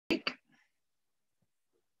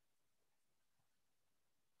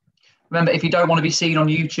Remember, if you don't want to be seen on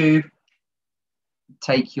YouTube,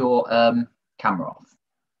 take your camera off.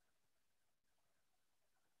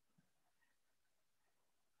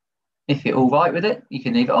 If you're all right with it, you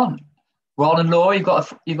can leave it on. Ron and Laura, you've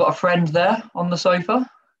got a friend there on the sofa.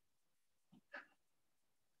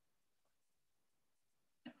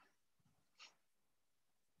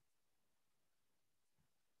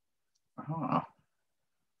 Ah,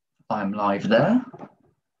 I'm live there,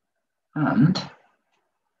 and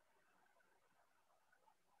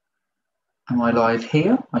am I live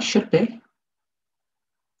here? I should be.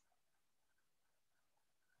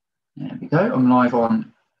 There we go. I'm live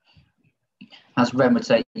on, as Ren would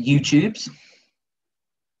say, YouTube's.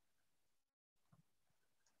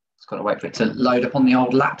 Just got to wait for it to load up on the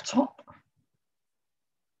old laptop.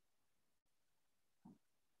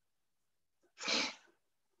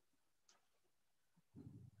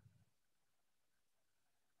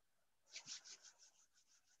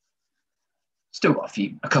 Still got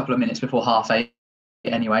a couple of minutes before 8:30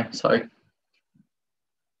 anyway, so.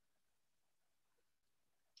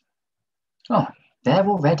 Oh, there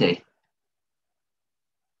already.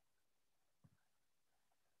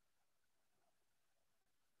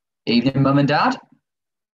 Evening, Mum and Dad.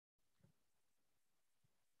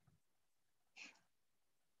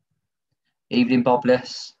 Evening,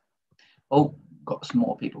 Bobliss. Oh, got some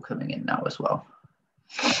more people coming in now as well.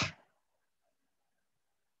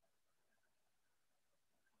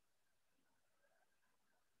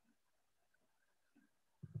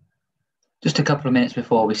 Just a couple of minutes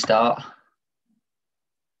before we start.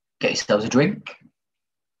 Get yourselves a drink.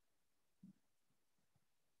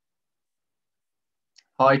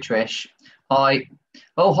 Hi, Trish. Hi.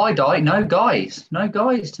 Oh, hi, Di. No guys. No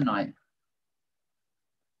guys tonight.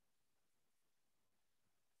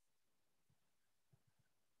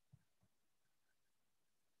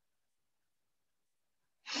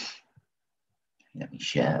 Let me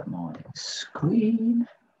share my screen.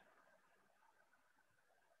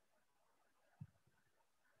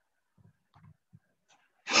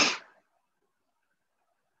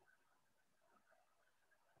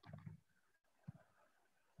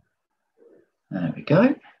 There we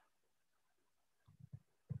go.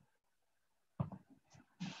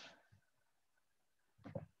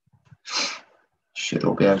 Should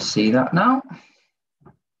all be able to see that now.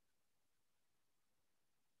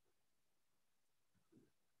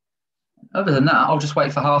 Other than that, I'll just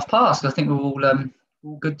wait for past. I think we're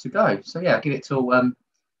all good to go. So yeah, give it till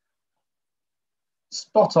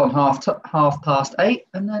spot on half past 8,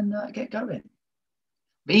 and then get going.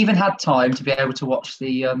 We even had time to be able to watch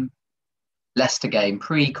the Leicester game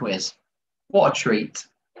pre-quiz. What a treat.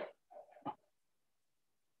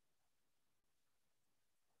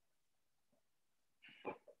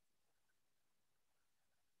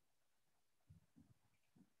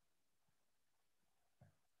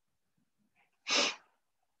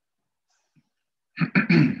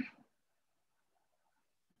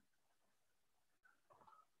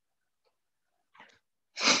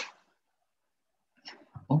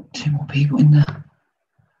 Oh, 2 more people in there.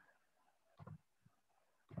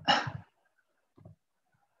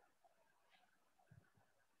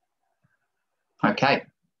 Okay,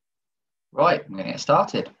 right, I'm going to get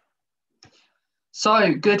started.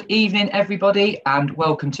 So, good evening, everybody, and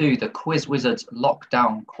welcome to the Quiz Wizards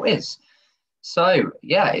Lockdown Quiz. So,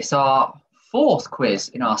 yeah, it's our 4th quiz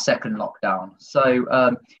in our 2nd lockdown.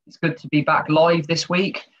 So, it's good to be back live this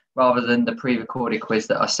week rather than the pre-recorded quiz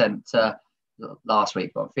that I sent last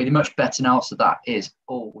week. But I'm feeling much better now, so that is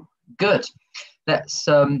all good. Let's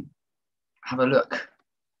have a look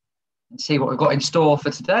and see what we've got in store for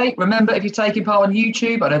today. Remember, if you're taking part on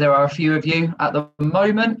YouTube, I know there are a few of you at the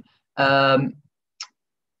moment,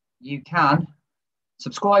 you can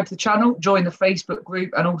subscribe to the channel, join the Facebook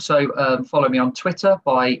group, and also follow me on Twitter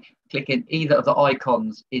by clicking either of the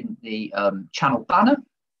icons in the channel banner.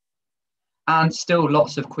 And still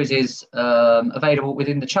lots of quizzes available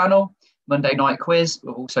within the channel. Monday night quiz.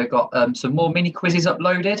 We've also got some more mini quizzes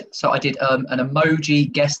uploaded. So I did an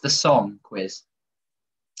emoji guess the song quiz.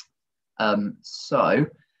 So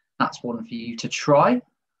that's one for you to try.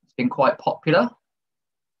 It's been quite popular.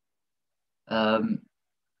 Some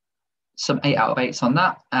 8 out of 8s on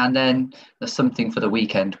that. And then there's something for the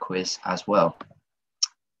weekend quiz as well.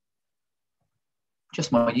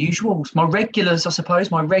 Just my usuals, my regulars, I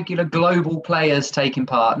suppose, my regular global players taking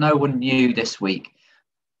part. No one new this week.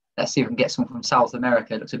 Let's see if we can get someone from South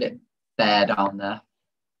America. It looks a bit bare down there.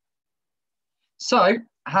 So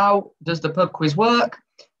how does the pub quiz work?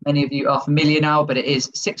 Many of you are familiar now, but it is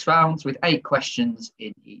 6 rounds with 8 questions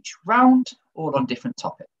in each round, all on different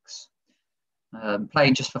topics.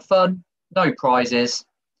 Playing just for fun, no prizes,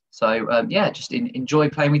 So yeah, just enjoy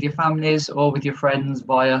playing with your families or with your friends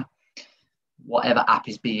via whatever app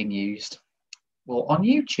is being used or on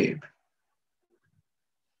YouTube.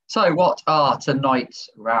 So what are tonight's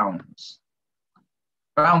rounds?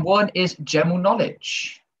 Round 1 is general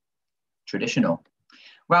knowledge, traditional.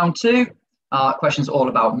 Round 2 are questions all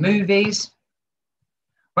about movies.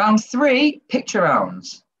 Round 3, picture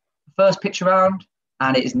rounds. First picture round,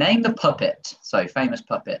 and it is Name the Puppet, so famous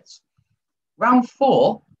puppets. Round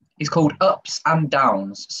 4 is called ups and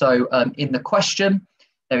downs. So in the question,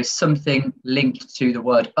 there is something linked to the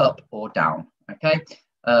word up or down, okay?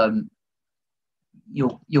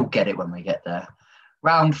 You'll get it when we get there.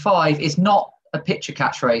 Round 5 is not a picture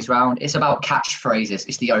catchphrase round. It's about catchphrases.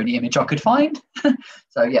 It's the only image I could find.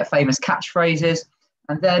 So yeah, famous catchphrases.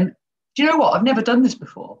 And then, do you know what? I've never done this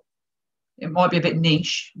before. It might be a bit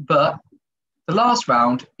niche, but the last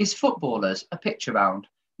round is footballers, a picture round.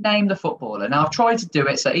 Name the footballer. Now, I've tried to do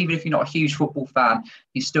it, so even if you're not a huge football fan,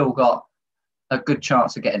 you've still got a good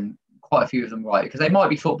chance of getting quite a few of them right, because they might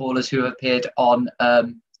be footballers who have appeared on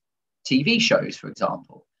TV shows, for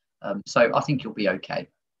example. So I think you'll be okay.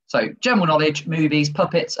 So general knowledge, movies,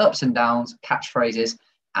 puppets, ups and downs, catchphrases,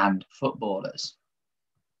 and footballers.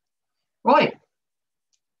 Right,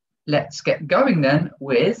 let's get going then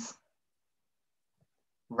with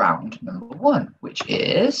round number 1, which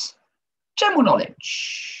is general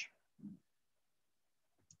knowledge.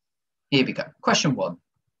 Here we go. Question 1.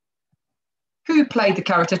 Who played the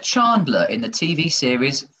character Chandler in the TV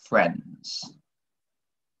series Friends?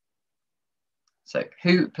 So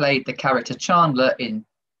who played the character Chandler in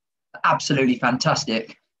the absolutely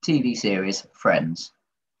fantastic TV series Friends?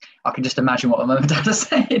 I can just imagine what my mum and dad are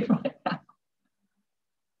saying right now.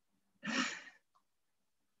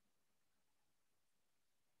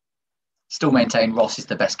 Still maintain Ross is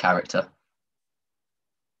the best character.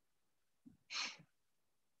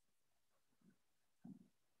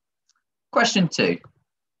 Question 2.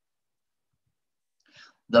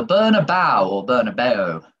 The Bernabeu or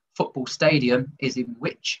Bernabeu football stadium is in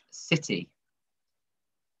which city?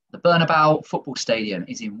 The Bernabeu football stadium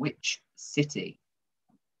is in which city?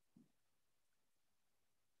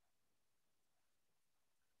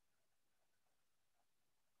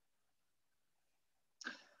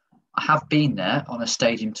 I have been there on a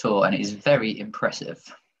stadium tour and it is very impressive.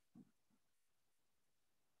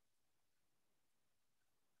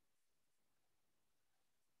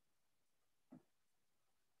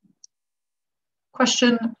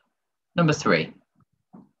 Question number 3.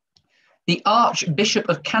 The Archbishop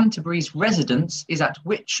of Canterbury's residence is at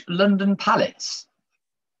which London palace?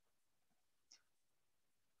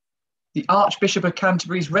 The Archbishop of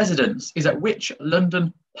Canterbury's residence is at which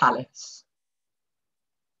London palace?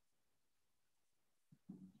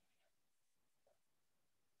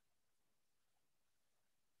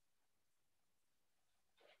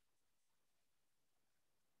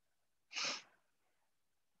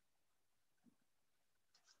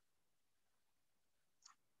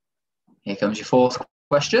 Here comes your 4th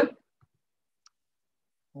question.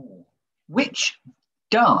 Which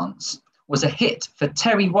dance was a hit for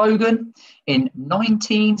Terry Wogan in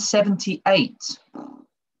 1978?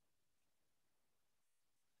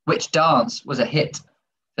 Which dance was a hit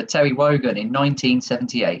for Terry Wogan in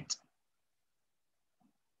 1978?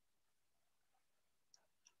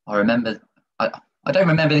 I don't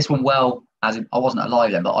remember this one well, as in I wasn't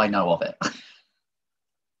alive then, but I know of it.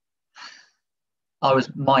 I was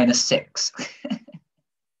 -6.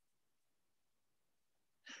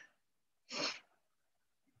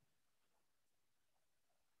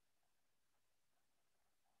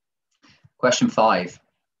 Question 5.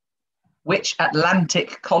 Which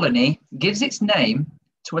Atlantic colony gives its name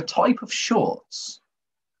to a type of shorts?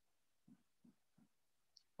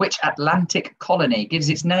 Which Atlantic colony gives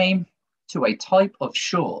its name to a type of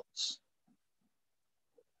shorts?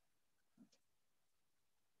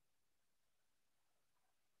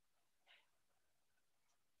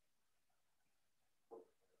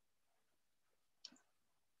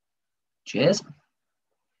 Cheers.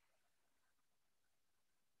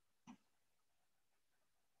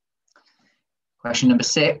 Question number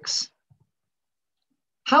 6.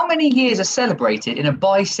 How many years are celebrated in a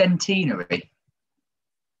bicentenary?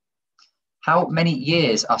 How many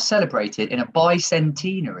years are celebrated in a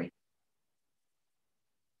bicentenary?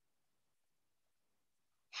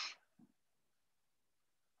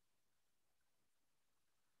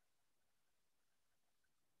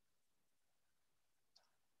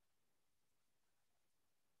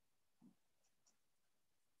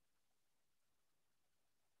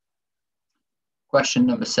 Question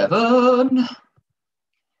number 7.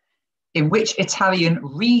 In which Italian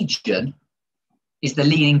region is the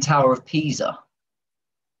Leaning Tower of Pisa?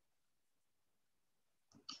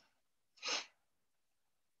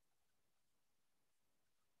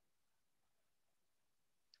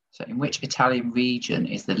 So in which Italian region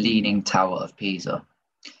is the Leaning Tower of Pisa?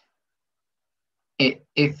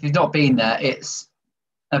 If you've not been there, it's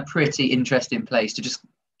a pretty interesting place to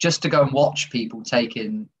just to go and watch people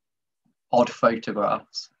taking odd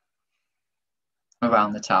photographs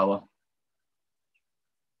around the tower.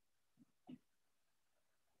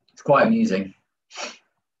 It's quite amusing.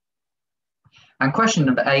 And question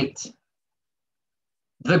number 8.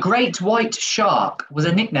 The Great White Shark was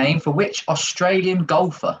a nickname for which Australian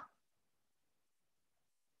golfer?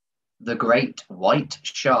 The Great White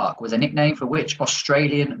Shark was a nickname for which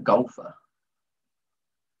Australian golfer?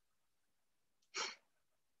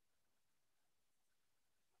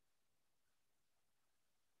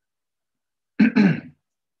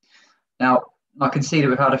 Now, I can see that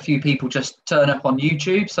we've had a few people just turn up on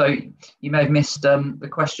YouTube, so you may have missed the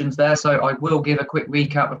questions there. So I will give a quick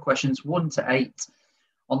recap of questions 1 to 8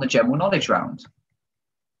 on the general knowledge round.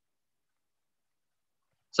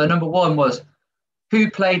 So number 1 was,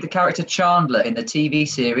 who played the character Chandler in the TV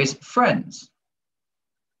series Friends?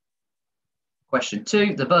 Question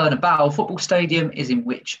 2, the Bernabeu football stadium is in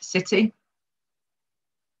which city?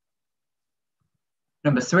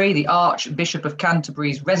 Number 3, the Archbishop of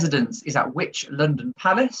Canterbury's residence is at which London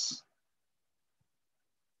palace?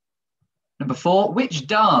 Number 4, which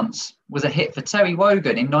dance was a hit for Terry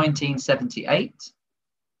Wogan in 1978?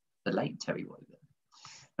 The late Terry Wogan.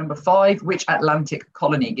 Number 5, which Atlantic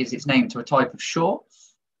colony gives its name to a type of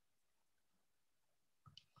shorts?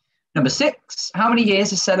 Number 6, how many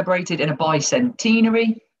years is celebrated in a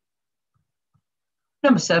bicentenary?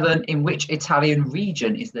 Number 7, in which Italian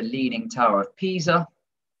region is the Leaning Tower of Pisa?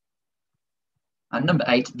 And number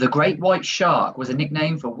 8, the Great White Shark was a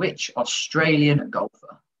nickname for which Australian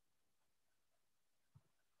golfer?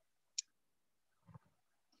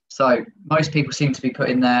 So most people seem to be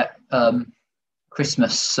putting their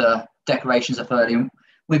Christmas decorations up early.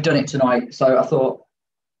 We've done it tonight, so I thought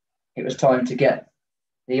it was time to get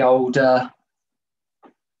the old get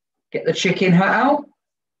the chicken hat out.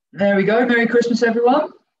 There we go. Merry Christmas,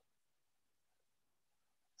 everyone.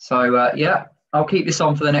 So yeah, I'll keep this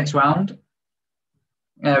on for the next round.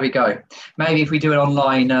 There we go. Maybe if we do an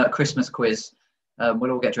online Christmas quiz,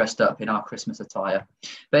 we'll all get dressed up in our Christmas attire.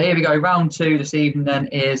 But here we go. Round 2 this evening then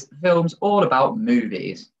is films all about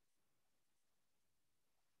movies.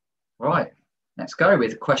 Right, let's go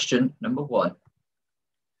with question number 1.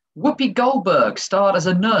 Whoopi Goldberg starred as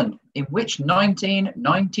a nun in which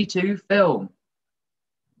 1992 film?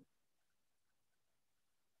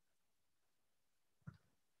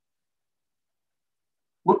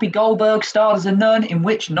 Whoopi Goldberg starred as a nun in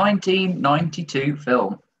which 1992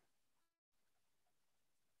 film?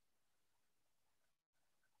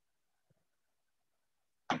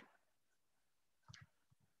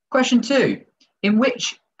 Question 2. In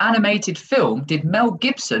which animated film did Mel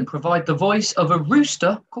Gibson provide the voice of a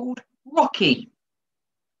rooster called Rocky?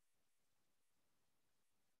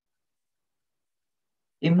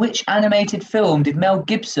 In which animated film did Mel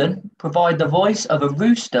Gibson provide the voice of a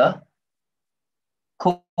rooster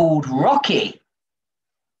called Rocky?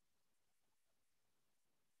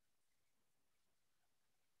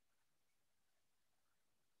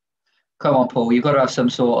 Come on, Paul, you've got to have some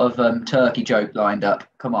sort of turkey joke lined up.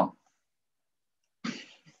 Come on.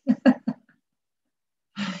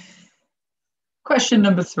 Question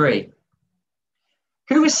number 3.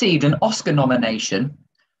 Who received an Oscar nomination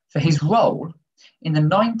for his role in the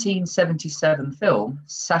 1977 film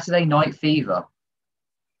Saturday Night Fever?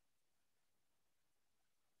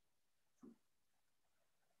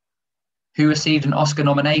 Who received an Oscar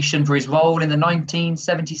nomination for his role in the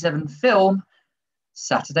 1977 film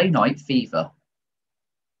Saturday Night Fever?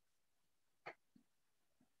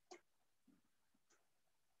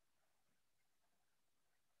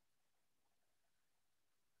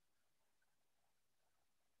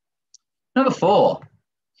 Number 4.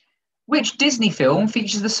 Which Disney film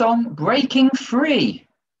features the song Breaking Free?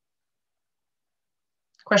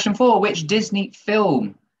 Question 4. Which Disney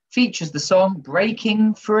film features the song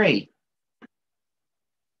Breaking Free?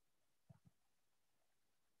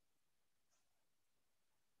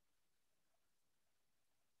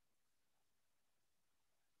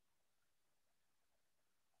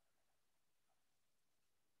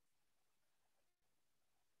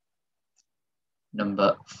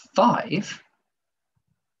 Number 5.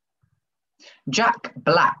 Jack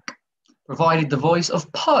Black provided the voice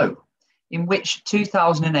of Poe in which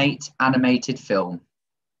 2008 animated film?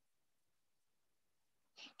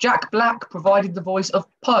 Jack Black provided the voice of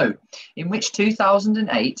Poe in which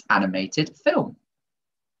 2008 animated film?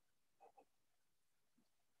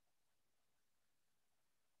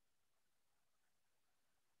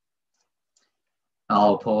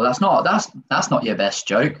 Oh, Paul, that's not your best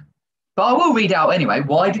joke. But I will read it out anyway.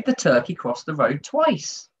 Why did the turkey cross the road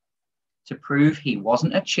twice? To prove he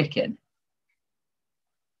wasn't a chicken.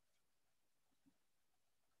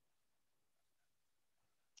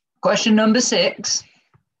 Question number 6.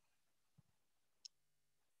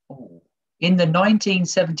 Oh. In the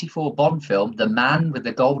 1974 Bond film, The Man with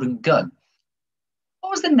the Golden Gun,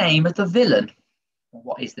 what was the name of the villain? Or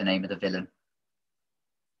what is the name of the villain?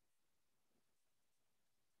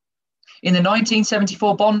 In the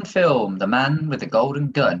 1974 Bond film, The Man with the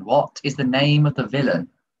Golden Gun, what is the name of the villain?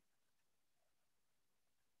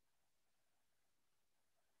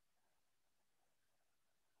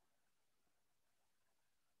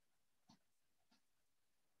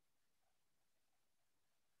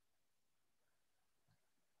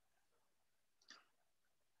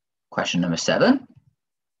 Question number 7.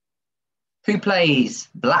 Who plays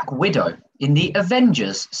Black Widow in the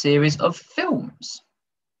Avengers series of films?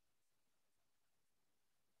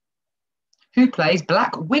 Who plays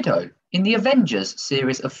Black Widow in the Avengers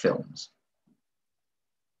series of films?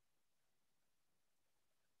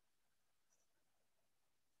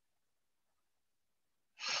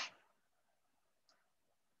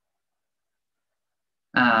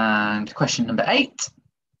 And question number 8.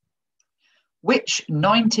 Which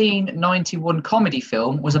 1991 comedy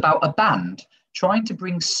film was about a band trying to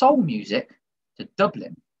bring soul music to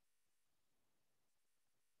Dublin?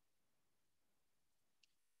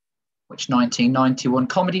 Which 1991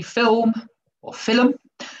 comedy film or film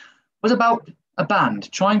was about a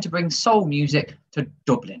band trying to bring soul music to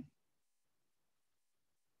Dublin?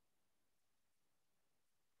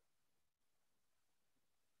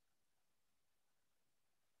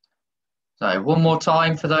 So one more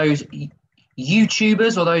time for those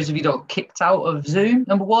YouTubers or those of you that got kicked out of Zoom.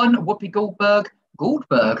 Number 1, Whoopi Goldberg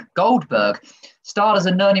starred as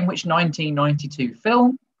a nun in which 1992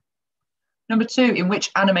 film? Number 2, in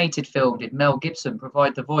which animated film did Mel Gibson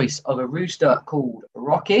provide the voice of a rooster called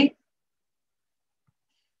Rocky?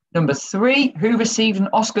 Number 3, who received an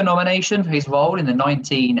Oscar nomination for his role in the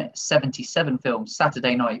 1977 film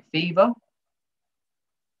Saturday Night Fever?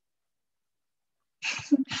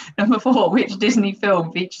 Number 4, which Disney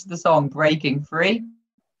film features the song Breaking Free?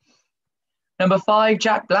 Number 5,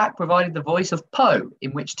 Jack Black provided the voice of Poe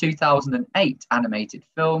in which 2008 animated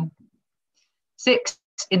film? 6,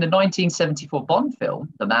 in the 1974 Bond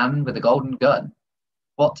film, The Man with the Golden Gun,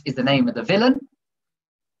 what is the name of the villain?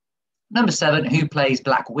 Number 7, who plays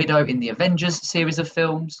Black Widow in the Avengers series of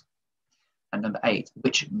films? And number 8,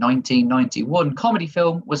 which 1991 comedy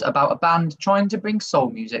film was about a band trying to bring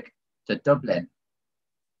soul music to Dublin?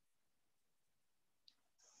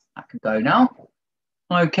 I can go now.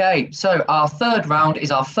 Okay, so our third round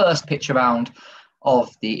is our first picture round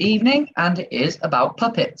of the evening, and it is about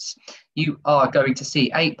puppets. You are going to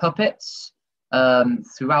see 8 puppets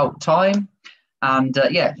throughout time, and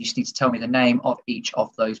yeah, you just need to tell me the name of each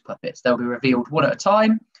of those puppets. They'll be revealed one at a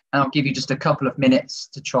time, and I'll give you just a couple of minutes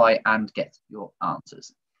to try and get your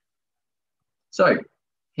answers. So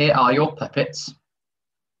here are your puppets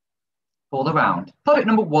for the round. Puppet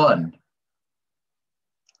number 1.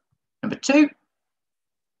 Number 2,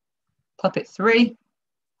 puppet 3,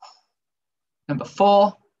 number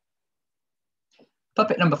 4,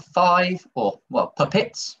 puppet number 5, or well,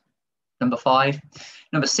 puppets, number 5,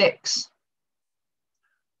 number 6,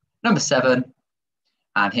 number 7,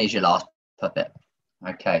 and here's your last puppet.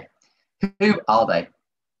 Okay, who are they?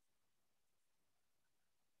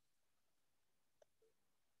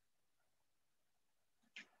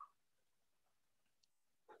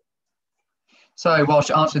 So whilst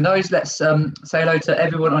you're answering those, let's say hello to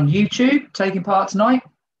everyone on YouTube taking part tonight.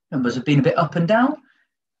 Numbers have been a bit up and down.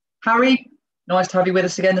 Harry, nice to have you with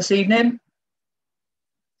us again this evening.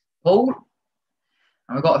 Paul,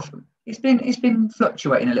 and we've got it's been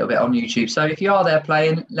fluctuating a little bit on YouTube. So if you are there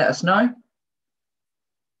playing, let us know.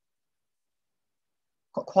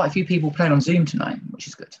 Got quite a few people playing on Zoom tonight, which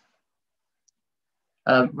is good.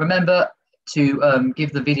 Remember to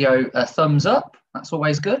give the video a thumbs up. That's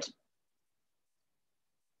always good.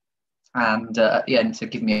 And at the end to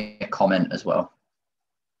give me a comment as well.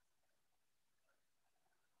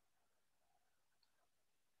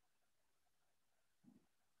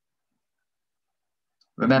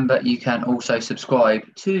 Remember, you can also subscribe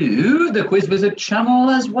to the Quiz Wizard channel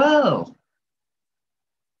as well.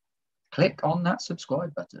 Click on that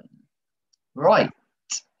subscribe button. Right,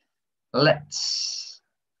 let's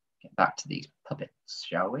get back to these puppets,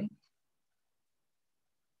 shall we?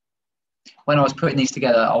 When I was putting these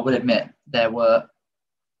together, I will admit there were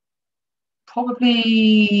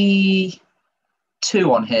probably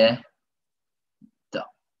 2 on here that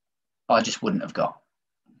I just wouldn't have got.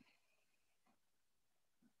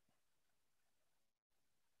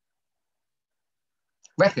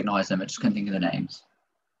 Recognise them, I just couldn't think of the names.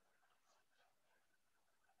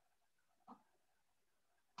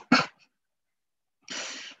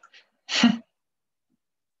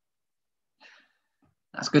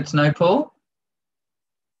 That's good to know, Paul.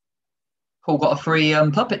 Paul got a free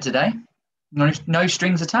puppet today. No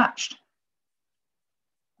strings attached.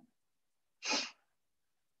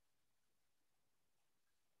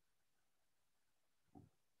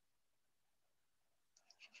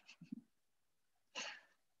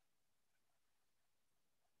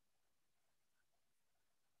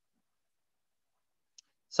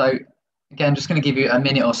 So again, just going to give you a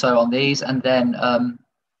minute or so on these, and then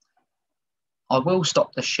I will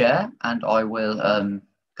stop the share and I will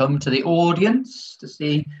come to the audience to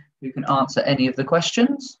see who can answer any of the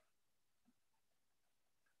questions.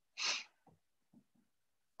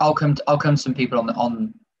 I'll come to some people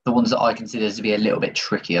on the ones that I consider to be a little bit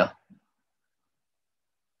trickier.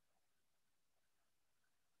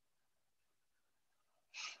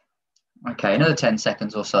 Okay, another 10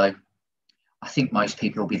 seconds or so. I think most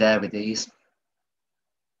people will be there with these.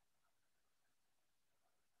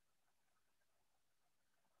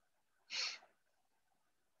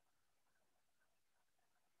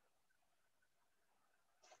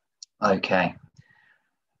 Okay,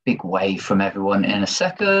 big wave from everyone in a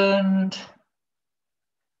second.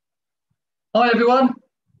 Hi everyone,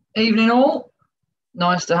 evening all.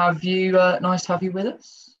 Nice to have you with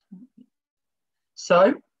us.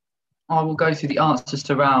 So I will go through the answers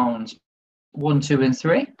to rounds 1, 2, and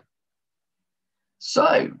 3.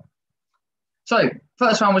 So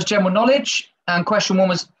first round was general knowledge, and question 1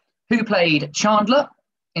 was, who played Chandler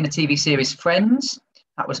in the TV series Friends?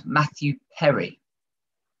 That was Matthew Perry.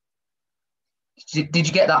 Did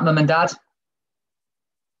you get that, Mum and Dad?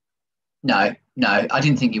 No, I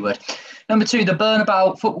didn't think you would. Number 2, the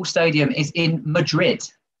Bernabeu football stadium is in Madrid.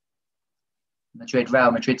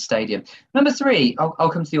 Real Madrid Stadium. Number 3, I'll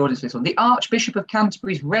come to the audience for this one. The Archbishop of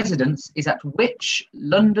Canterbury's residence is at which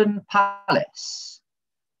London palace?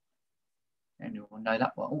 Anyone know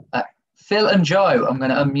that one? Phil and Joe, I'm going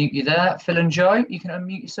to unmute you there. Phil and Joe, you can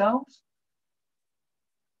unmute yourselves.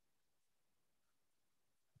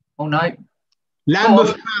 Oh, no.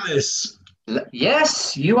 Lambeth Palace.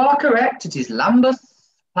 Yes, you are correct. It is Lambeth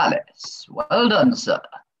Palace. Well done, sir.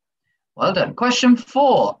 Well done. Question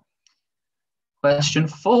 4. Question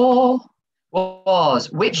 4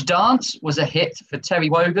 was, which dance was a hit for Terry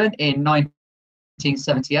Wogan in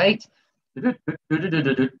 1978?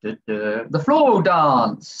 The floral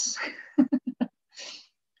dance.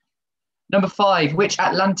 Number 5, which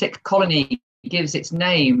Atlantic colony gives its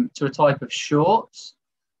name to a type of shorts?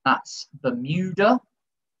 That's Bermuda.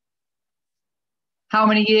 How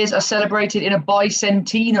many years are celebrated in a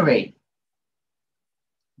bicentenary?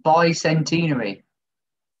 Bicentenary.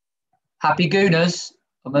 Happy Gooners,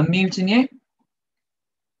 I'm unmuting you.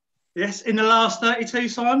 Yes, in the last 32,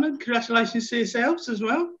 Simon. Congratulations to yourselves as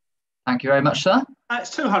well. Thank you very much, sir. That's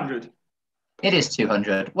 200. It is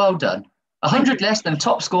 200. Well done. 100 less than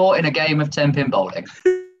top score in a game of 10-pin bowling.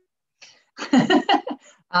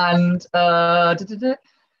 And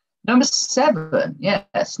number 7.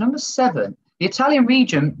 Yes, number 7. The Italian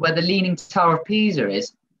region where the Leaning Tower of Pisa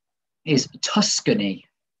is Tuscany.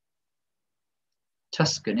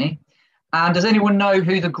 Tuscany. And does anyone know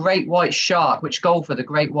who the Great White Shark, which golfer the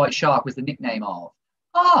Great White Shark was the nickname of?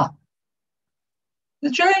 Ah, the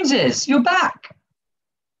Joneses, you're back.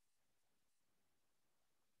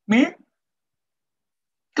 Me?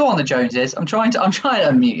 Go on, the Joneses. I'm trying to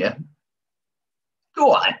unmute you.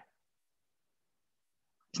 Go on.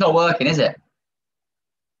 It's not working, is it?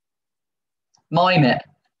 Mime it.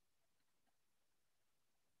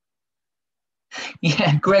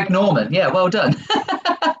 Yeah, Greg Norman. Yeah, well done.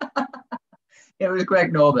 It was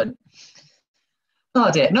Greg Norman. Oh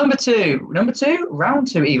dear. Number 2, round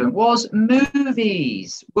 2 even, was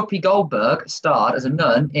movies. Whoopi Goldberg starred as a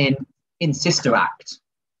nun in Sister Act.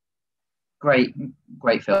 Great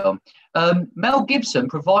film. Mel Gibson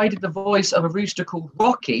provided the voice of a rooster called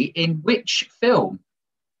Rocky in which film?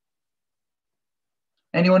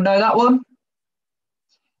 Anyone know that one?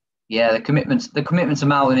 Yeah, the commitments are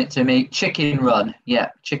mouthing it to me. Chicken Run. Yeah,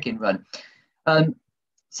 Chicken Run.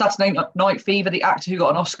 Saturday Night Fever, the actor who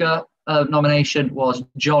got an Oscar nomination was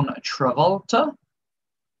John Travolta.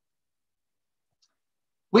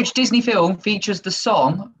 Which Disney film features the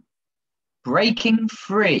song Breaking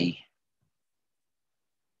Free.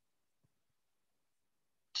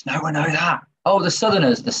 Does no one know that? Oh, the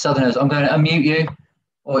Southerners. The Southerners. I'm going to unmute you.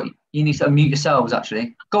 Or you need to unmute yourselves,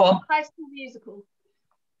 actually. Go on. High School Musical.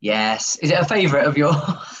 Yes. Is it a favourite of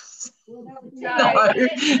yours? No.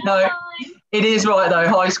 No. It is right, though.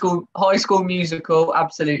 High School Musical.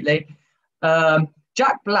 Absolutely.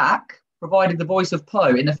 Jack Black provided the voice of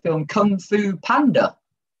Poe in the film Kung Fu Panda.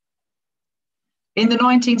 In the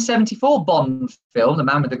 1974 Bond film, The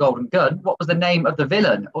Man with the Golden Gun, what was the name of the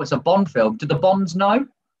villain? Oh, it's a Bond film. Did the Bonds know?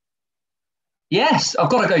 Yes, I've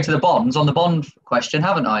got to go to the Bonds on the Bond question,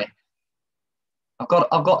 haven't I? I've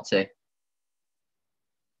got to.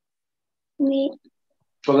 Me.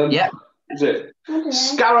 Well, then, Yeah. Is it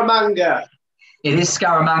Scaramanga? It is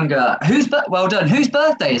Scaramanga. Well done. Whose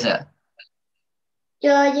birthday is it?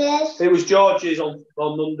 George's. It was George's on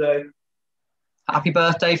Monday. Happy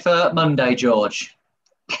birthday for Monday, George.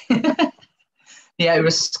 Yeah, it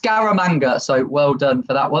was Scaramanga, so well done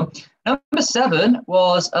for that one. Number 7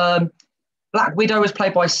 was Black Widow, was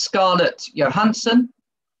played by Scarlett Johansson.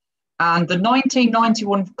 And the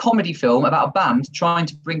 1991 comedy film about a band trying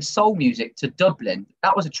to bring soul music to Dublin.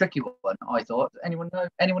 That was a tricky one, I thought. Anyone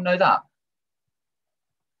know that?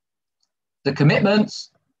 The Commitments.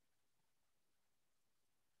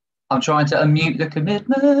 I'm trying to unmute The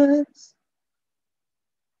Commitments.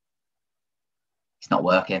 It's not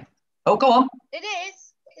working. Oh, go on. It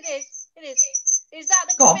is. Is that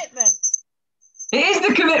The Go on. Commitments? It is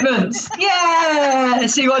The Commitments. Yeah.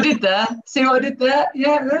 See what I did there?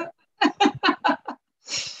 Yeah.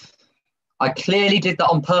 I clearly did that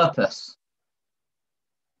on purpose.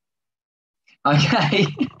 Okay.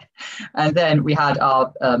 And then we had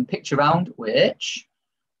our picture round, which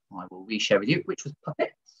I will reshare with you, which was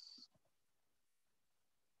puppets.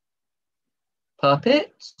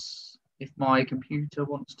 Puppets. If my computer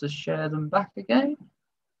wants to share them back again,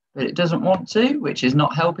 but it doesn't want to, which is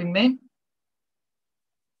not helping me.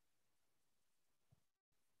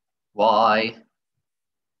 Why?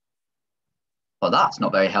 Well, that's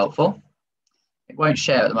not very helpful. It won't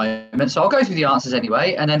share at the moment. So I'll go through the answers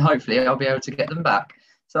anyway, and then hopefully I'll be able to get them back.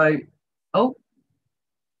 So, oh,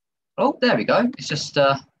 there we go. It's just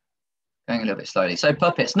going a little bit slowly. So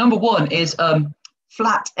puppets. Number 1 is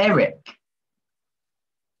Flat Eric.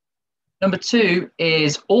 Number 2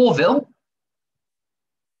 is Orville.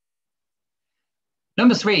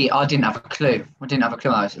 Number 3, I didn't have a clue.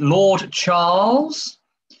 Lord Charles.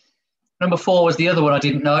 Number 4 was the other one I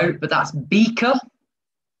didn't know, but that's Beaker.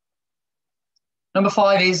 Number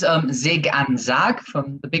 5 is Zig and Zag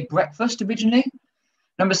from The Big Breakfast originally.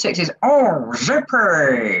 Number 6 is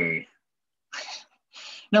Zippy.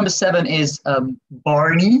 Number 7 is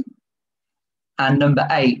Barney. And number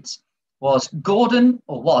 8 was Gordon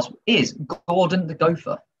the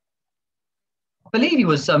Gopher. I believe he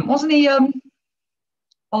was, wasn't he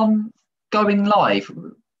on Going Live?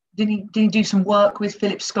 Didn't he do some work with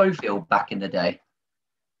Philip Schofield back in the day? I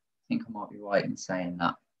think I might be right in saying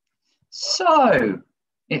that. So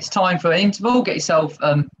it's time for an interval. Get yourself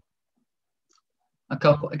a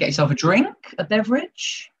drink, a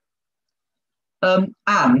beverage. And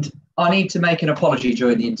I need to make an apology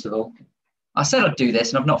during the interval. I said I'd do this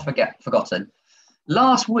and I've not forgotten.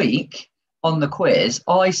 Last week on the quiz,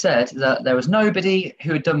 I said that there was nobody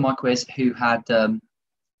who had done my quiz who had,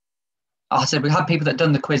 I said we had people that had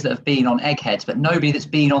done the quiz that have been on Eggheads, but nobody that's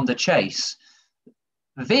been on The Chase.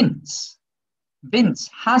 Vince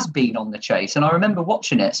has been on The Chase, and I remember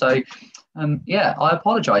watching it. So, yeah, I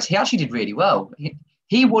apologise. He actually did really well.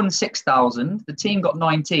 He won 6,000. The team got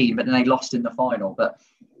 19, but then they lost in the final. But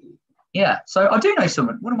yeah, so I do know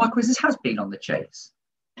someone. One of my quizzes has been on The Chase.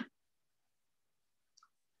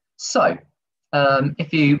 So,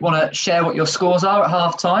 if you want to share what your scores are at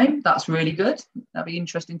half time, that's really good. That'd be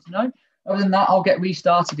interesting to know. Other than that, I'll get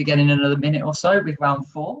restarted again in another minute or so with round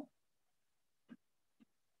 4.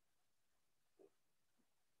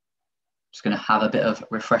 Just going to have a bit of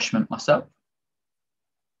refreshment myself.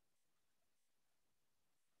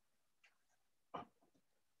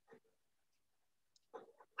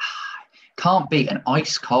 Can't beat an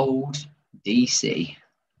ice cold DC.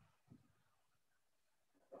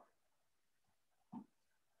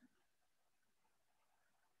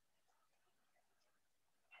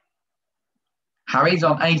 Harry's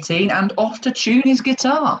on 18 and off to tune his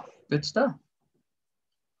guitar. Good stuff.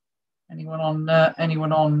 Anyone on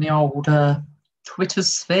the old Twitter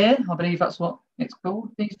sphere? I believe that's what it's called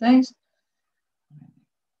these days.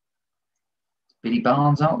 Billy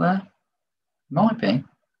Barnes out there? Might be.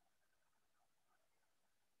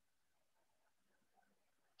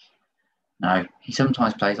 No, he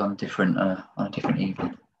sometimes plays on a different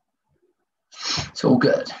evening. It's all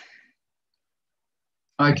good.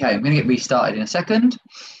 Okay, I'm going to get restarted in a second.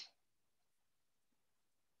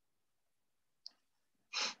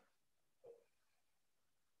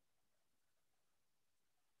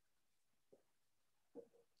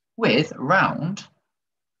 With round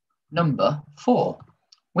number 4,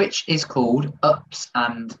 which is called ups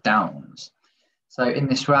and downs. So in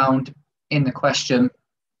this round, in the question,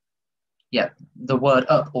 yeah, the word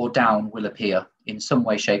up or down will appear in some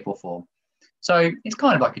way, shape or form. So it's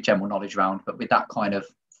kind of like a general knowledge round, but with that kind of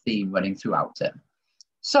theme running throughout it.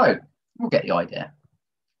 So we'll get the idea.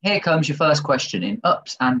 Here comes your first question in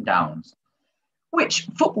ups and downs. Which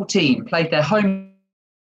football team played their home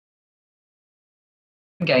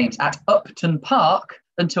games at Upton Park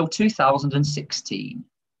until 2016?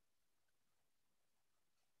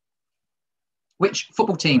 Which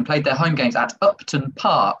football team played their home games at Upton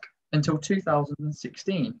Park until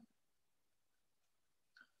 2016?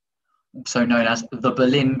 Also known as the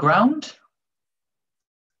Berlin Ground.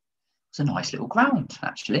 It's a nice little ground,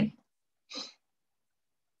 actually.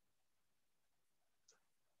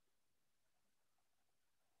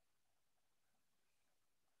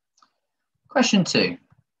 Question 2.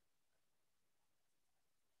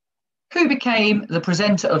 Who became the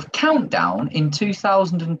presenter of Countdown in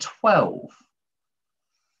 2012?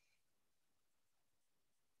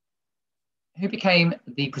 Who became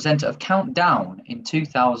the presenter of Countdown in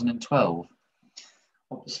 2012?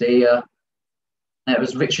 Obviously, it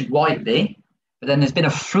was Richard Whiteley, but then there's been a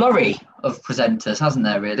flurry of presenters, hasn't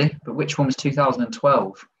there, really? But which one was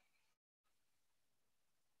 2012?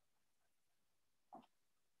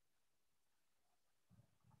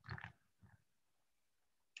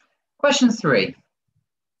 Question 3.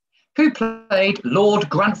 Who played Lord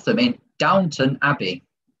Grantham in Downton Abbey?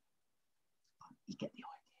 You get the idea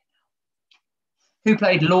now. Who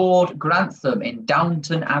played Lord Grantham in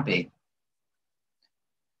Downton Abbey?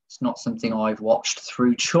 It's not something I've watched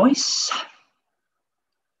through choice.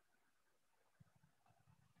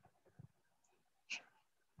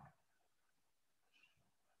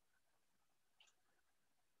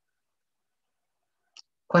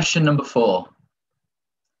 Question number 4.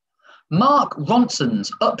 Mark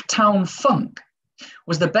Ronson's Uptown Funk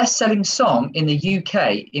was the best-selling song in the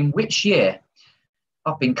UK in which year?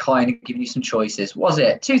 I've been kind of giving you some choices. Was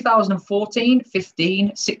it 2014,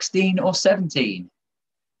 15, 16 or 17?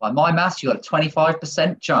 By my maths, you got a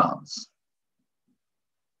 25% chance.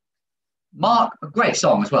 A great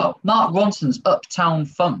song as well. Mark Ronson's Uptown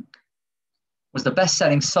Funk was the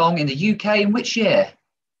best-selling song in the UK in which year?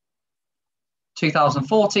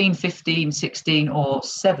 2014, 15, 16 or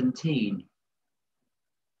 17?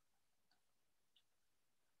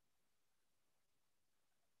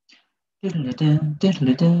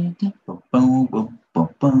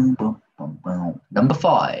 Number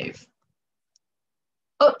 5.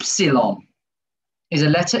 Upsilon is a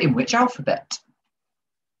letter in which alphabet?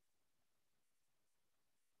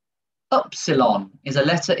 Upsilon is a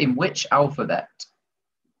letter in which alphabet?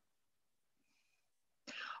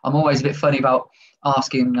 I'm always a bit funny about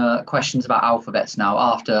asking questions about alphabets now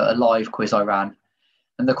after a live quiz I ran.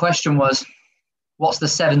 And the question was, what's the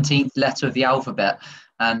 17th letter of the alphabet?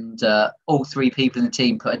 And all 3 people in the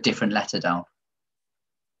team put a different letter down.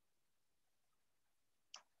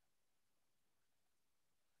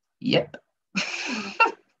 Yep.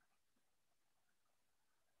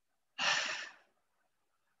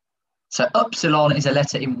 So upsilon is a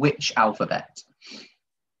letter in which alphabet?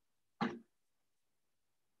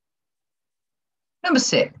 Number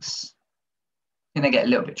 6. Going to get a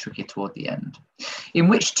little bit tricky toward the end. In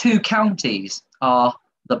which 2 counties are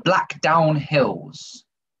the Blackdown Hills?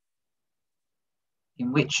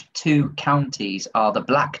 In which 2 counties are the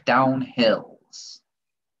Blackdown Hills?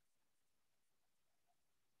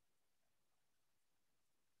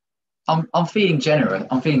 I'm feeling generous.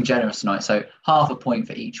 I'm feeling generous tonight, so half a point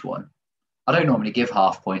for each one. I don't normally give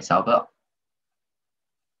half points out, but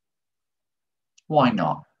why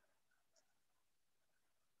not?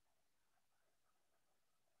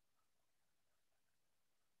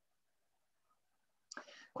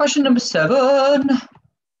 Question number 7.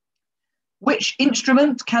 Which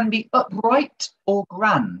instrument can be upright or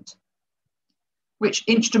grand? Which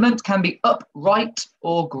instrument can be upright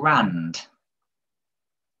or grand?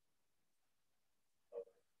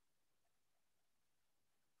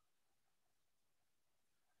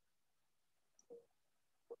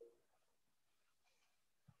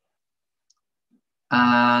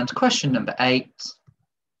 And question number 8.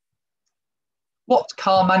 What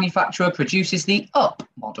car manufacturer produces the Up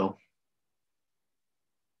model?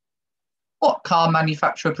 What car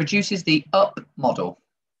manufacturer produces the Up model?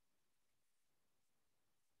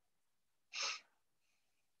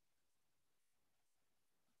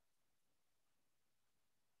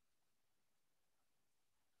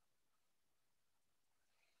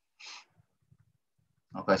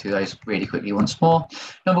 I'll go through those really quickly once more.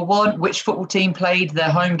 Number 1, which football team played their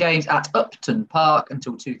home games at Upton Park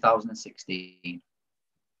until 2016?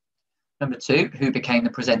 Number 2, who became the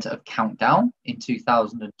presenter of Countdown in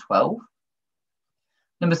 2012?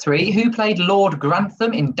 Number 3, who played Lord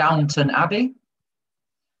Grantham in Downton Abbey?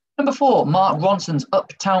 Number 4, Mark Ronson's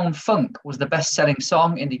Uptown Funk was the best-selling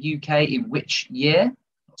song in the UK in which year?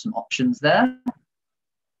 Got some options there.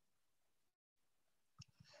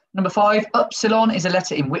 Number 5, Upsilon is a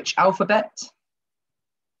letter in which alphabet?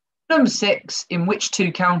 Number 6, in which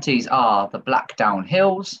 2 counties are the Blackdown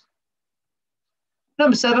Hills?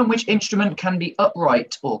 Number 7, which instrument can be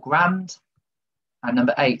upright or grand? And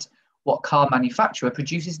number 8, what car manufacturer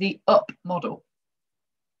produces the Up model?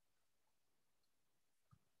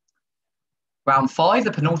 Round 5,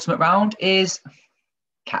 the penultimate round, is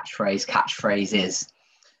catchphrases.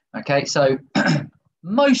 Okay, so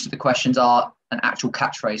most of the questions are an actual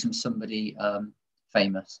catchphrase from somebody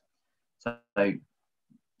famous. So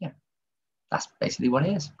yeah, that's basically what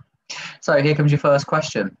it is. So here comes your first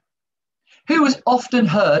question. Who was often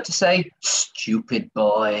heard to say, "Stupid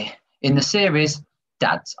boy," in the series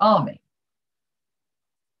Dad's Army?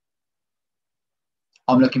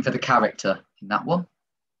 I'm looking for the character in that one.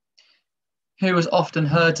 Who was often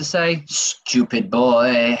heard to say, "Stupid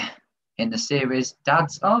boy," in the series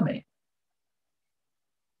Dad's Army?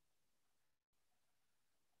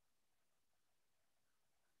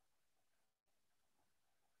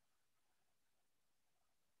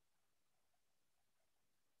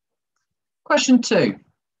 Question 2.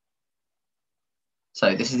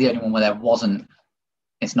 So this is the only one where there wasn't,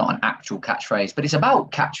 it's not an actual catchphrase, but it's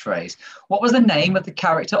about catchphrase. What was the name of the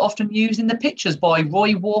character often used in the pictures by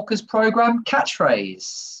Roy Walker's programme Catchphrase?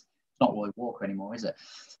 It's not Roy Walker anymore, is it?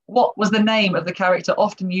 What was the name of the character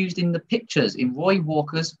often used in the pictures in Roy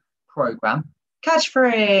Walker's programme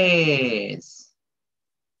Catchphrase?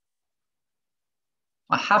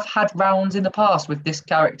 I have had rounds in the past with this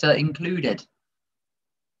character included.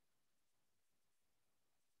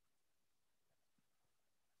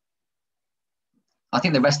 I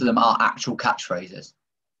think the rest of them are actual catchphrases.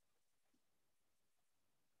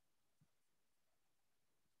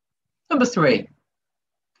 Number 3.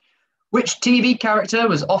 Which TV character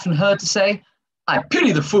was often heard to say, "I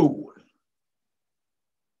pity the fool"?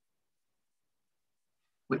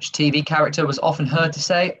 Which TV character was often heard to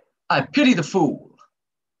say, "I pity the fool"?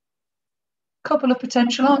 Couple of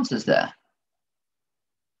potential answers there.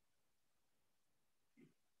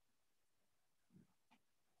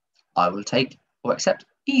 I will take or accept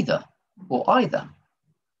either or either.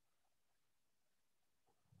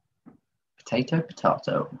 Potato,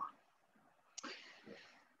 potato.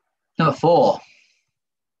 Number 4.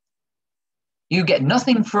 "You get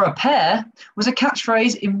nothing for a pear" was a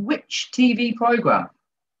catchphrase in which TV programme?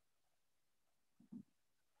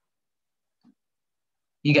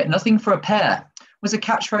 "You get nothing for a pear" was a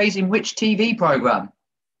catchphrase in which TV programme?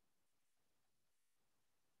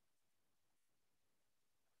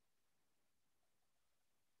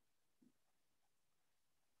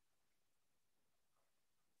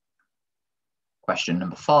 Question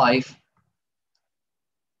number 5.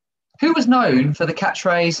 Who was known for the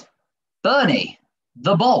catchphrase, "Bernie,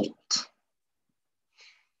 the Bolt"?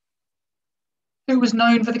 Who was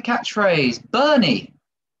known for the catchphrase, "Bernie,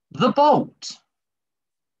 the Bolt"?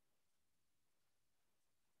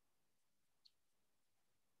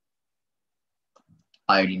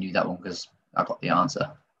 I only knew that one because I got the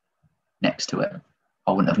answer next to it.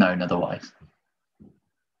 I wouldn't have known otherwise.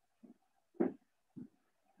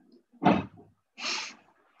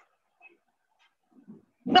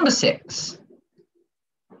 Number 6.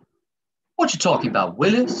 "What you talking about,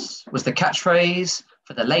 Willis" was the catchphrase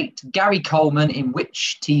for the late Gary Coleman in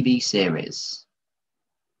which TV series?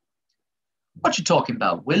 "What you talking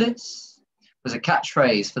about, Willis" was a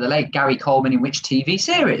catchphrase for the late Gary Coleman in which TV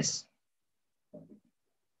series?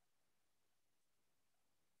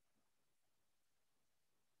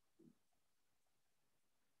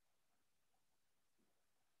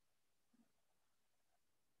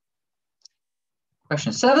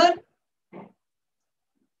 Question 7.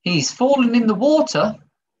 "He's fallen in the water"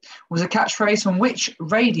 was a catchphrase from which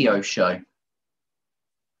radio show?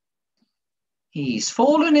 "He's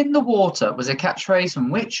fallen in the water" was a catchphrase from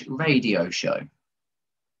which radio show?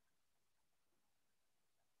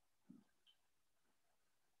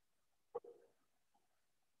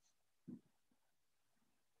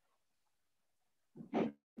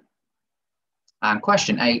 And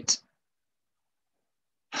question 8.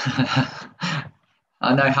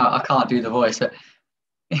 I know how I can't do the voice, but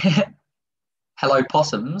 "Hello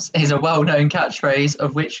Possums" is a well-known catchphrase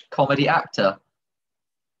of which comedy actor?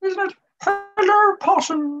 Isn't it? Hello,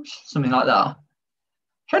 possums. Something like that.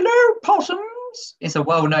 Hello, possums is a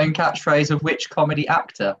well-known catchphrase of which comedy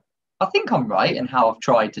actor? I think I'm right in how I've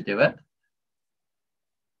tried to do it.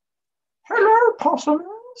 Hello, possums.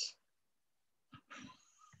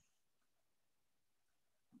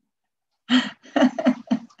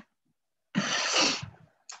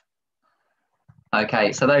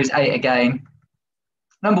 Okay, so those 8 again.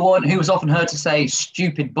 Number 1, who was often heard to say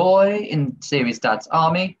stupid boy in series Dad's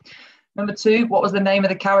Army? Number 2, what was the name of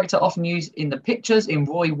the character often used in the pictures in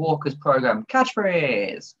Roy Walker's program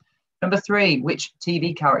Catchphrase? Number 3, which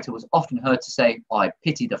TV character was often heard to say, I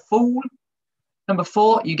pity the fool? Number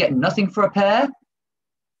 4, you get nothing for a pair?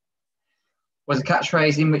 Was a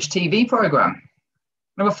catchphrase in which TV program?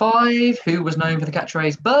 Number 5, who was known for the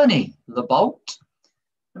catchphrase Bernie the Bolt?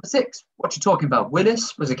 Number 6, what you talking about?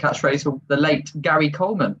 Willis was a catchphrase for the late Gary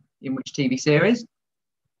Coleman in which TV series?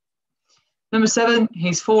 Number 7,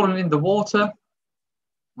 he's fallen in the water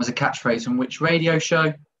was a catchphrase from which radio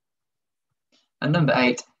show? And number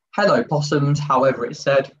 8, hello possums, however it's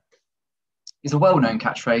said, is a well-known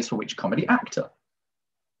catchphrase for which comedy actor?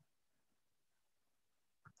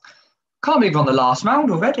 Can't believe we're on the last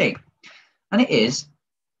round already. And it is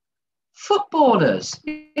footballers.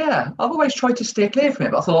 Yeah, I've always tried to steer clear from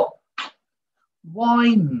it, but I thought,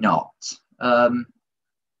 why not?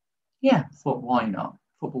 Yeah, I thought, why not?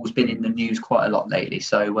 Football's been in the news quite a lot lately,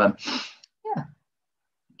 so yeah,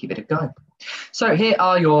 give it a go. So here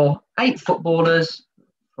are your 8 footballers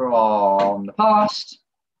from the past.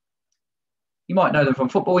 You might know them from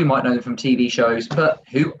football, you might know them from TV shows, but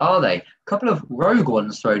who are they? A couple of rogue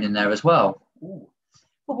ones thrown in there as well. Ooh.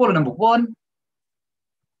 Footballer number 1,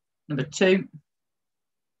 number 2,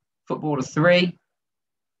 footballer 3,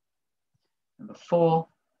 number 4,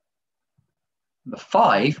 number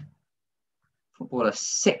 5, footballer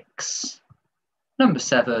 6, number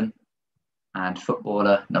 7, and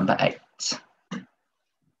footballer number 8.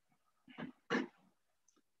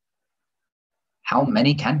 How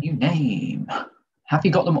many can you name? Have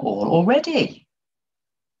you got them all already?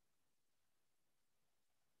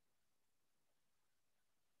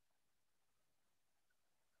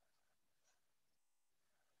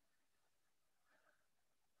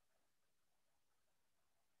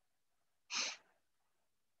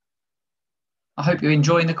 I hope you're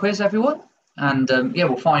enjoying the quiz, everyone. And yeah,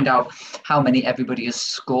 we'll find out how many everybody has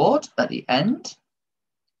scored at the end.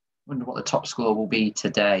 Wonder what the top score will be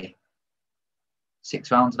today.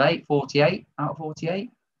 6 rounds of 8, 48 out of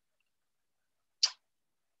 48.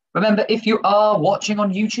 Remember, if you are watching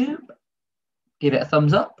on YouTube, give it a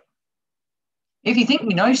thumbs up. If you think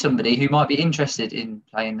you know somebody who might be interested in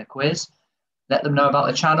playing the quiz, let them know about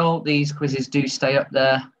the channel. These quizzes do stay up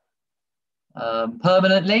there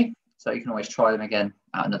permanently, so you can always try them again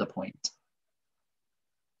at another point.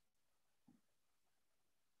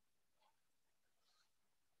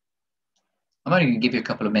 I'm only going to give you a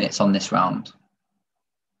couple of minutes on this round.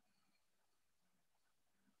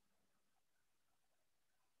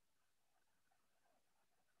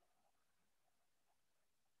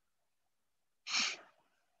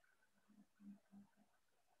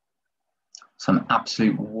 Some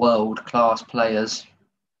absolute world-class players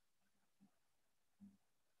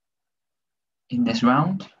in this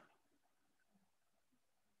round.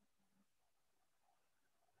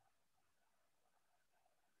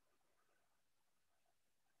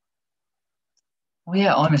 Oh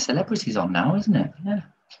yeah, I'm a Celebrity's on now, isn't it? Yeah.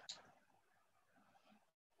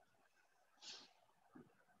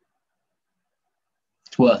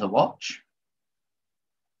 It's worth a watch.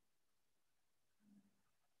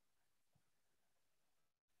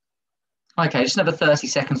 Okay, just another 30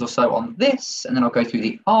 seconds or so on this, and then I'll go through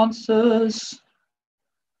the answers.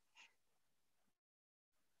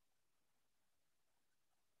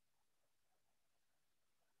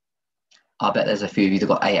 I bet there's a few of you that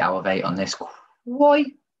got 8 out of 8 on this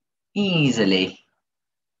quite easily.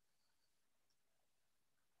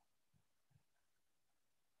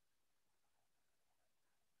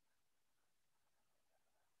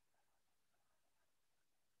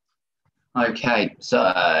 Okay, so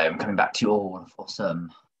I'm coming back to you all for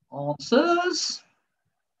some answers.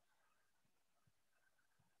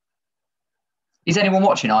 Is anyone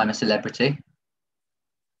watching I'm a Celebrity?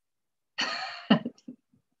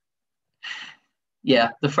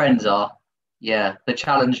 Yeah, the friends are. Yeah, the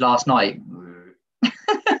challenge last night.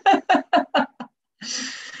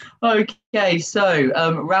 Okay, so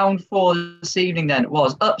round 4 this evening then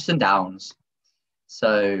was ups and downs.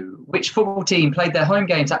 So which football team played their home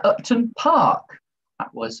games at Upton Park?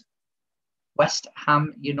 That was West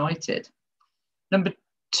Ham United. Number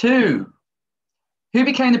 2, Who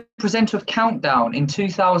became the presenter of Countdown in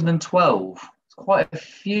 2012? It's quite a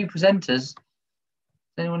few presenters. Does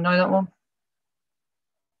anyone know that one?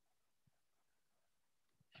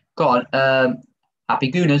 Go on.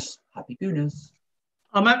 Happy Gooners. Happy Gooners.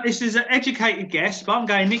 This is an educated guess, but I'm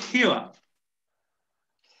going Nick Hewer.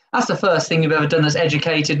 That's the first thing you've ever done that's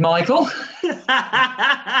educated, Michael.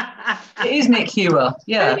 It is Nick Hewer.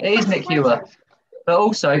 Yeah, it is Nick Hewer. But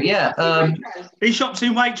also, yeah. He shops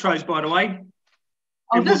in Waitrose, by the way.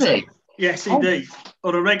 Oh, does he? Yes, indeed.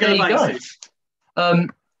 On a regular basis.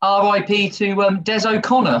 R.I.P. to Des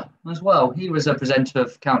O'Connor as well. He was a presenter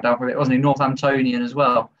of Countdown for a bit, wasn't he? Northamptonian as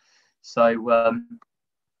well. So,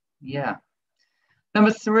 yeah.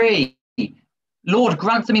 Number 3. Lord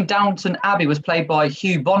Grantham in Downton Abbey was played by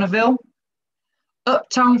Hugh Bonneville.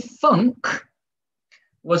 Uptown Funk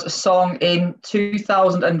was a song in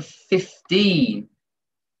 2015.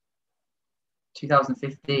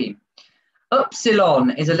 2015. Upsilon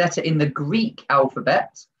is a letter in the Greek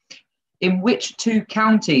alphabet. In which 2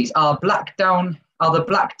 counties are the Blackdown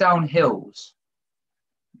Hills?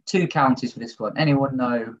 2 counties for this one. Anyone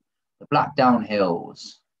know the Blackdown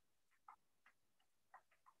Hills?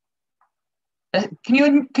 Can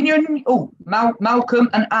you? Oh, Malcolm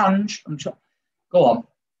and Ange. Go on.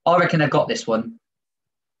 I reckon they've got this one.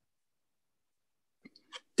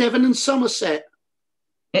 Devon and Somerset.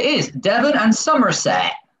 It is Devon and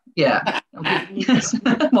Somerset. Yeah. Yes.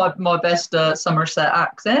 my best Somerset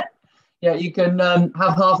accent. Yeah, you can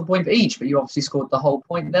have half a point for each, but you obviously scored the whole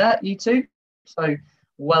point there, you two. So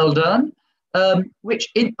well done. Which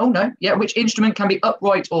instrument can be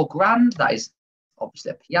upright or grand? That is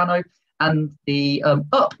obviously a piano. And the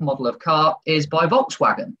Up model of car is by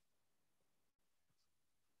Volkswagen.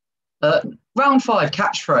 Round 5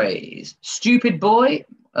 catchphrase. Stupid Boy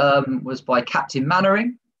was by Captain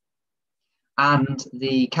Mannering. And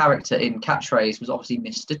the character in catchphrase was obviously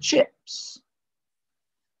Mr. Chips.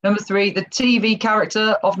 Number 3, the TV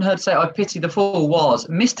character, often heard say, I pity the fool, was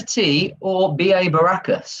Mr. T or B.A.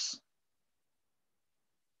 Baracus?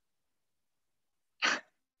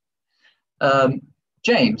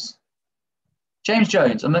 James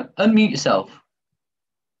Jones, unmute yourself.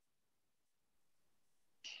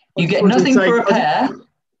 You get nothing for a pair.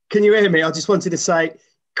 Can you hear me? I just wanted to say,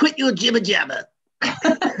 quit your jibber jabber.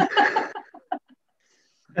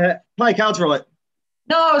 Play cards right.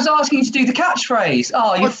 No, I was asking you to do the catchphrase.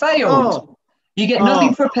 Oh, you failed. Oh. You get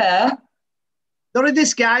nothing for a pair. Not in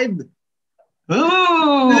this game. Ooh.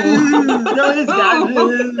 Not in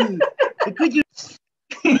this game. Could you?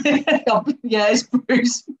 Yeah, it's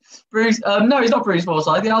Bruce. No, it's not Bruce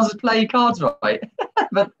Forsyth. The answer is play your cards right.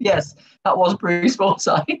 But yes, that was Bruce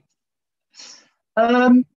Forsyth.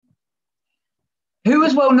 Who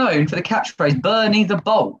was well known for the catchphrase Bernie the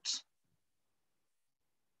Bolt?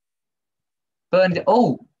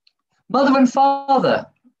 Mother and Father.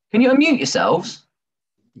 Can you unmute yourselves?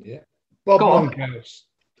 Yeah. Bob Monkhouse.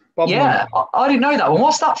 Yeah, I didn't know that one.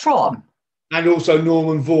 What's that from? And also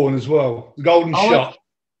Norman Vaughan as well. The Golden Shot.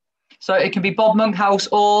 So it can be Bob Monkhouse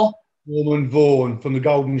or Norman Vaughan from The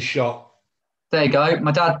Golden Shot. There you go.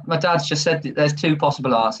 My dad's just said that there's 2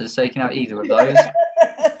 possible answers, so you can have either of those.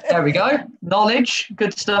 There we go. Knowledge.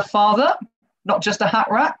 Good stuff, Father. Not just a hat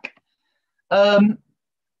rack.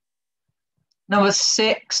 Number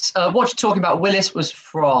 6. What you're talking about, Willis, was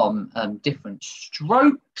from Different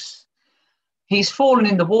Strokes. He's fallen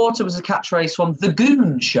in the water was a catchphrase from The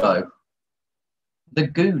Goon Show. The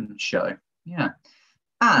Goon Show. Yeah.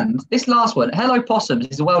 And this last one, hello possums,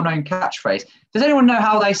 is a well-known catchphrase. Does anyone know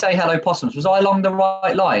how they say hello possums? Was I along the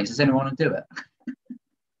right lines? Does anyone want to do it?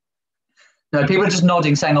 No, people are just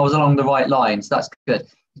nodding, saying I was along the right lines. That's good.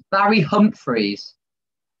 Barry Humphries.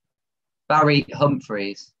 Barry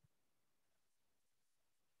Humphries.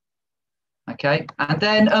 Okay, and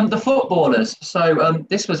then the footballers. So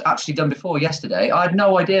this was actually done before yesterday. I had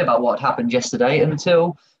no idea about what happened yesterday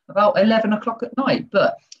until about 11 o'clock at night.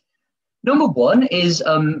 But number 1 is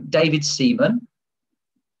David Seaman.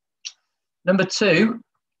 Number 2,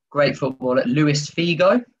 great footballer, Luis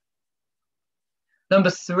Figo. Number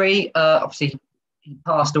 3, obviously he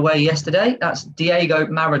passed away yesterday. That's Diego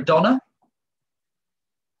Maradona.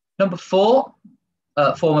 Number 4,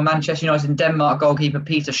 former Manchester United and Denmark goalkeeper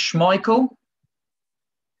Peter Schmeichel.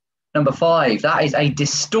 Number 5, that is a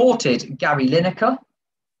distorted Gary Lineker.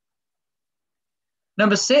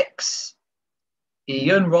 Number 6,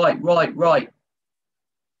 Ian, right.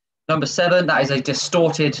 Number 7, that is a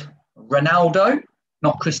distorted Ronaldo,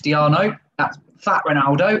 not Cristiano. That's Fat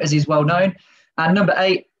Ronaldo, as he's well known. And number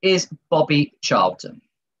 8 is Bobby Charlton.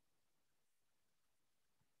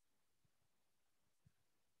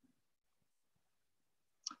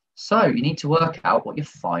 So you need to work out what your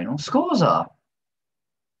final scores are.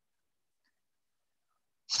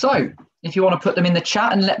 So if you want to put them in the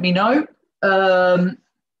chat and let me know,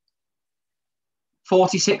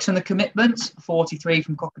 46 from the Commitments, 43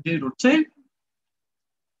 from Cockadoodle 2.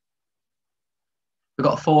 We've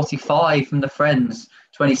got 45 from the Friends,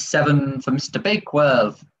 27 for Mr.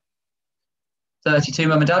 Bigworth, 32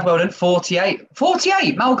 Mum and Dad, well done,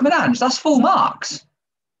 48, Malcolm and Ange, that's full marks.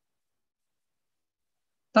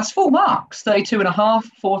 That's full marks, 32 and a half,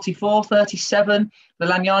 44, 37, the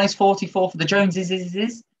Lanyanis, 44 for the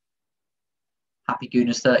Joneses. Happy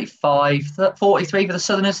Gooners, 35, 43 for the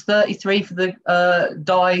Southerners, 33 for the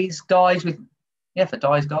guys with, for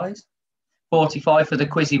guys. 45 for the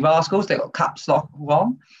Quizzy Rascals, they got caps lock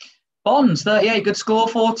wrong. Bonds, 38, good score,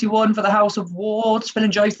 41 for the House of Wards, Phil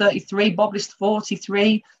and Joe, 33, Bob List,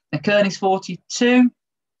 43, and Kearney's 42.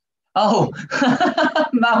 Oh,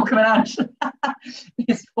 Malcolm and Ash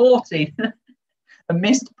is 40. A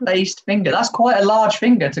misplaced finger. That's quite a large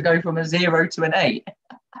finger to go from a 0 to an 8.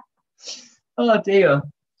 Oh dear.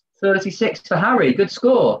 36 for Harry. Good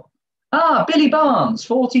score. Ah, Billy Barnes,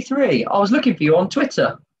 43. I was looking for you on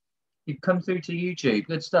Twitter. You've come through to YouTube.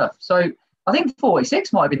 Good stuff. So I think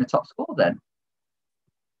 46 might have been the top score then.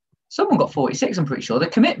 Someone got 46, I'm pretty sure. The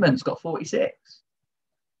Commitments got 46.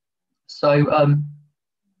 So,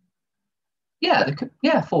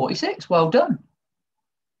 yeah, 46. Well done.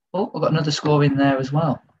 Oh, I've got another score in there as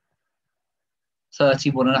well.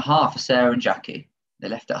 31 and a half for Sarah and Jackie. They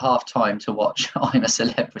left at half time to watch I'm a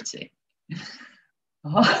Celebrity.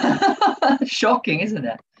 Shocking, isn't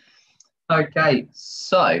it? Okay,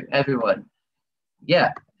 so everyone, you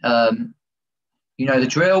know the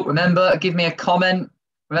drill. Remember, give me a comment.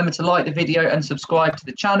 Remember to like the video and subscribe to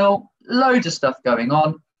the channel. Loads of stuff going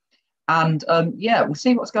on. And we'll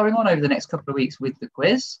see what's going on over the next couple of weeks with the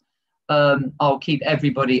quiz. I'll keep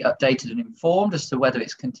everybody updated and informed as to whether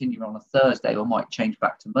it's continuing on a Thursday or might change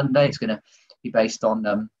back to Monday. It's going to be based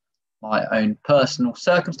on my own personal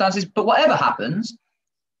circumstances. But whatever happens,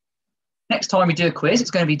 next time we do a quiz,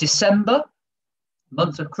 it's going to be December,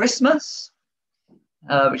 month of Christmas,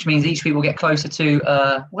 which means each week will get closer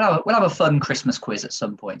to. We'll have a fun Christmas quiz at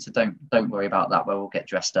some point. So don't worry about that. Where we'll get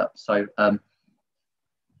dressed up. So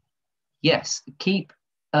yes, keep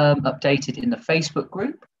updated in the Facebook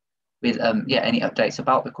group with any updates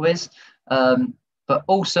about the quiz. But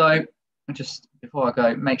also, just before I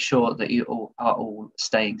go, make sure that you all are all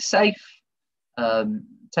staying safe.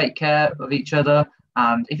 Take care of each other.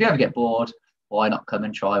 And if you ever get bored, why not come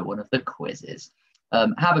and try one of the quizzes?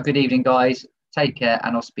 Have a good evening, guys. Take care,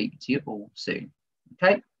 and I'll speak to you all soon.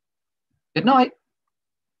 Okay? Good night.